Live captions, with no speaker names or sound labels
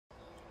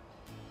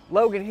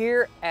Logan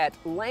here at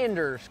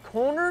Lander's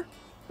Corner.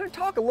 I'm going to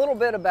talk a little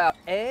bit about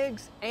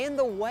eggs and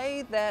the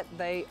way that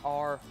they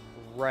are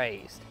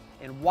raised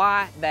and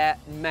why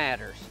that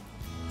matters.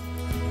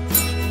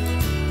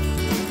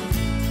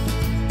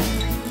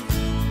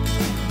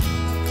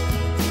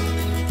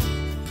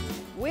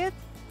 With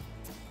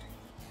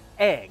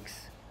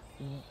eggs,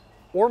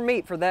 or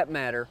meat for that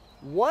matter,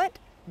 what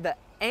the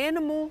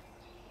animal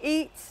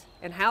eats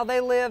and how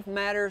they live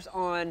matters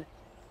on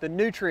the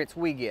nutrients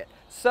we get.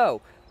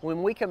 So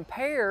when we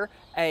compare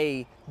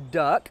a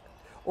duck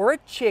or a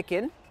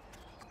chicken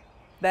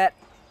that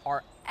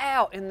are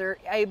out and they're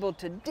able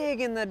to dig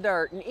in the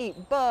dirt and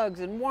eat bugs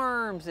and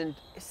worms and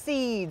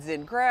seeds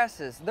and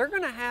grasses, they're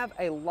going to have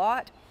a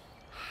lot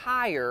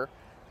higher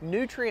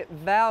nutrient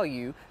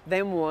value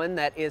than one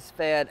that is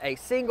fed a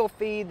single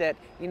feed that,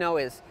 you know,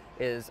 is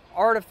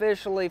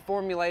artificially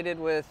formulated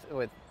with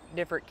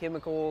different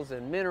chemicals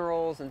and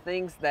minerals and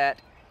things that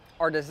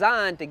are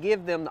designed to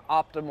give them the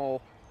optimal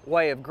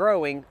way of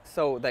growing,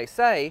 so they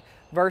say,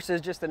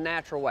 versus just a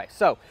natural way.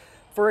 So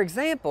for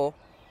example,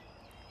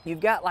 you've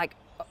got like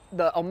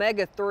the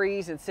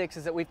omega-3s and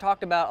 6s that we've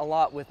talked about a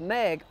lot with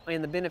Meg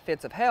and the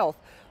benefits of health.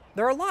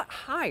 They're a lot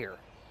higher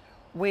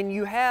when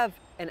you have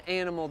an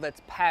animal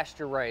that's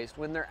pasture raised,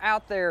 when they're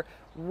out there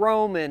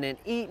roaming and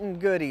eating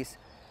goodies.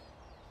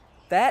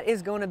 That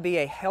is going to be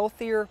a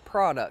healthier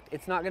product.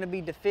 It's not going to be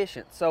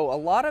deficient. So a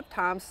lot of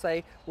times,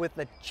 say with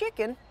a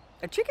chicken's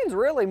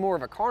really more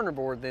of a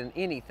carnivore than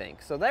anything.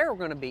 So they're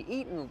going to be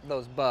eating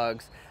those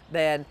bugs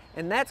then,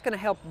 and that's going to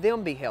help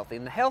them be healthy.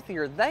 And the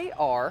healthier they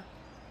are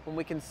when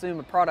we consume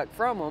a product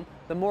from them,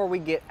 the more we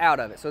get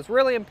out of it. So it's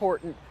really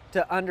important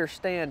to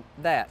understand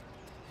that.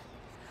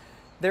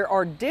 There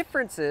are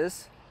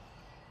differences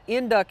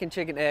in duck and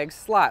chicken eggs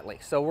slightly.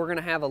 So we're going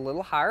to have a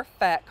little higher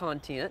fat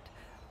content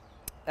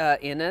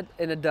in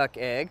a duck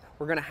egg.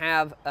 We're going to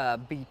have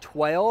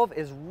B12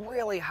 is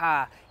really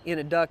high in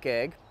a duck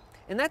egg.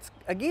 And that's,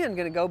 again,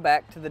 going to go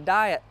back to the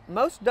diet.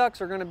 Most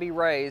ducks are going to be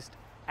raised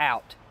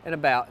out and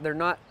about. They're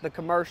not the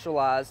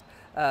commercialized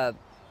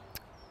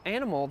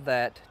animal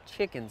that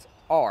chickens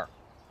are.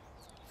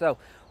 So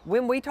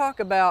when we talk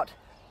about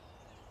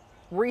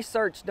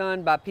research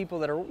done by people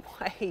that are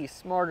way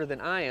smarter than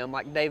I am,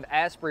 like Dave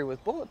Asprey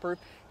with Bulletproof,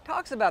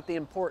 talks about the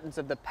importance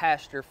of the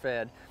pasture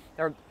fed,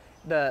 or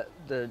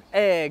the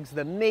eggs,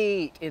 the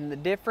meat, and the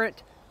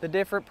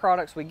different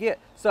products we get.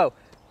 So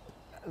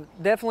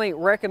definitely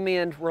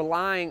recommend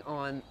relying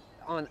on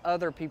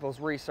other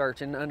people's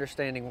research and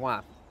understanding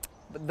why.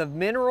 But the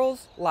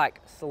minerals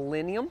like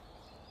selenium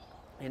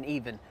and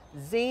even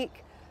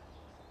zinc,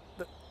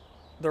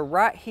 they're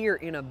right here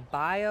in a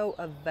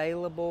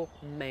bioavailable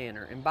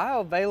manner. And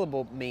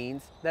bioavailable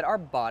means that our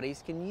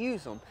bodies can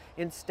use them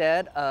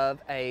instead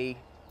of a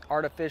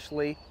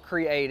artificially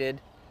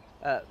created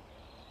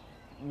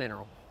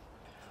mineral.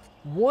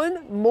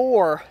 One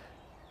more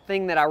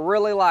thing that I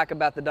really like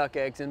about the duck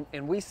eggs,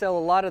 and we sell a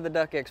lot of the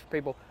duck eggs for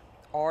people,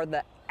 are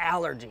the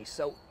allergies.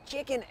 So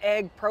chicken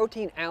egg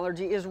protein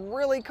allergy is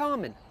really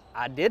common.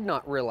 I did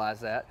not realize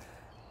that.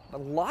 A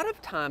lot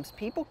of times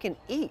people can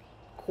eat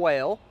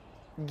quail,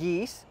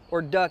 geese,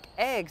 or duck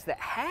eggs that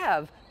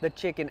have the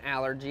chicken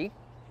allergy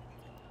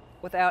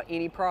without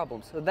any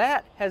problems. So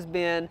that has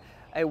been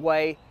a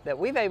way that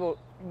we've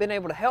been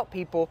able to help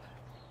people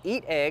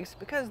eat eggs,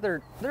 because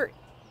they're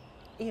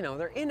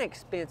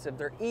inexpensive,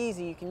 they're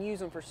easy, you can use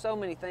them for so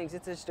many things.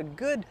 It's just a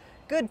good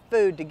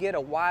food to get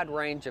a wide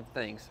range of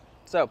things.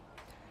 So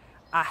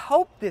I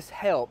hope this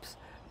helps.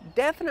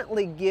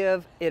 Definitely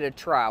give it a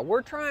try.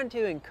 We're trying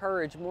to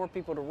encourage more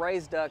people to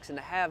raise ducks and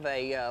to have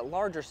a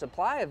larger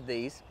supply of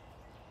these,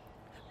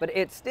 but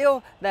it's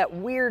still that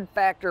weird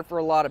factor for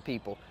a lot of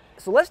people.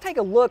 So let's take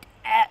a look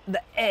at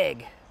the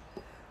egg.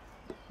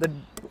 The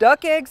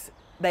duck eggs,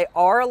 they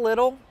are a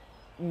little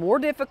more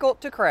difficult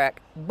to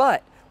crack,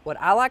 but what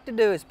I like to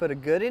do is put a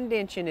good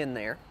indentation in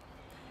there,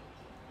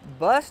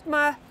 bust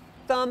my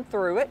thumb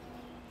through it,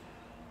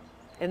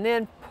 and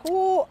then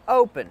pull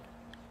open,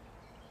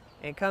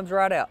 and it comes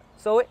right out.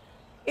 So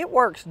it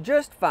works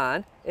just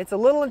fine. It's a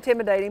little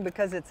intimidating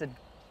because it's a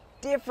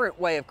different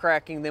way of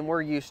cracking than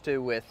we're used to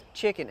with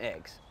chicken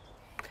eggs.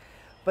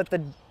 But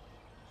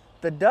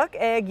the duck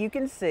egg, you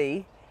can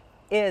see,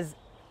 is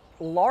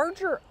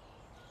larger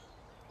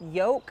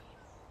yolk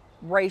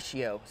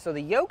ratio. So the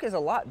yolk is a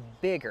lot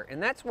bigger,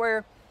 and that's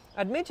where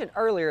I'd mentioned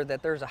earlier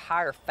that there's a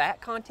higher fat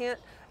content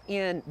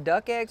in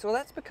duck eggs. Well,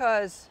 that's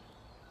because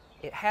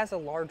it has a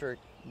larger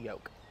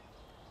yolk.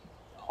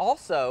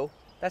 Also,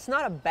 that's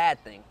not a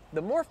bad thing.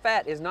 The more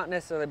fat is not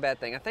necessarily a bad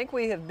thing. I think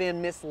we have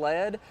been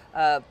misled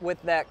with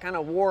that kind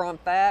of war on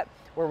fat,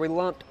 where we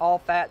lumped all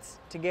fats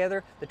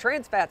together. The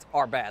trans fats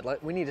are bad.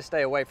 We need to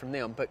stay away from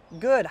them, but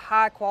good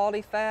high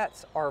quality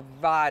fats are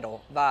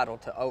vital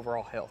to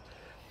overall health.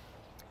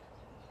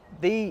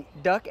 The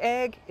duck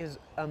egg is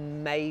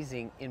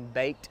amazing in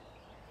baked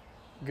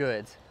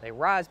goods. They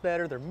rise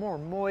better, they're more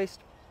moist.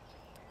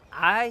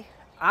 I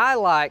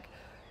like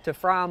to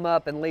fry them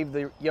up and leave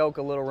the yolk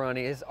a little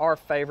runny. Is our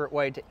favorite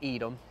way to eat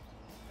them.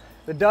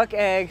 The duck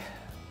egg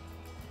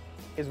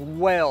is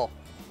well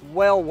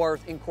well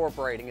worth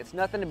incorporating. It's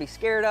nothing to be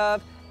scared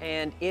of,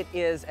 and it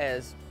is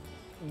as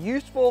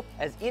useful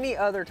as any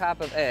other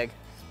type of egg,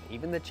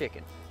 even the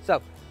chicken.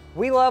 So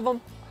we love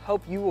them.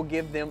 Hope you will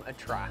give them a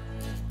try.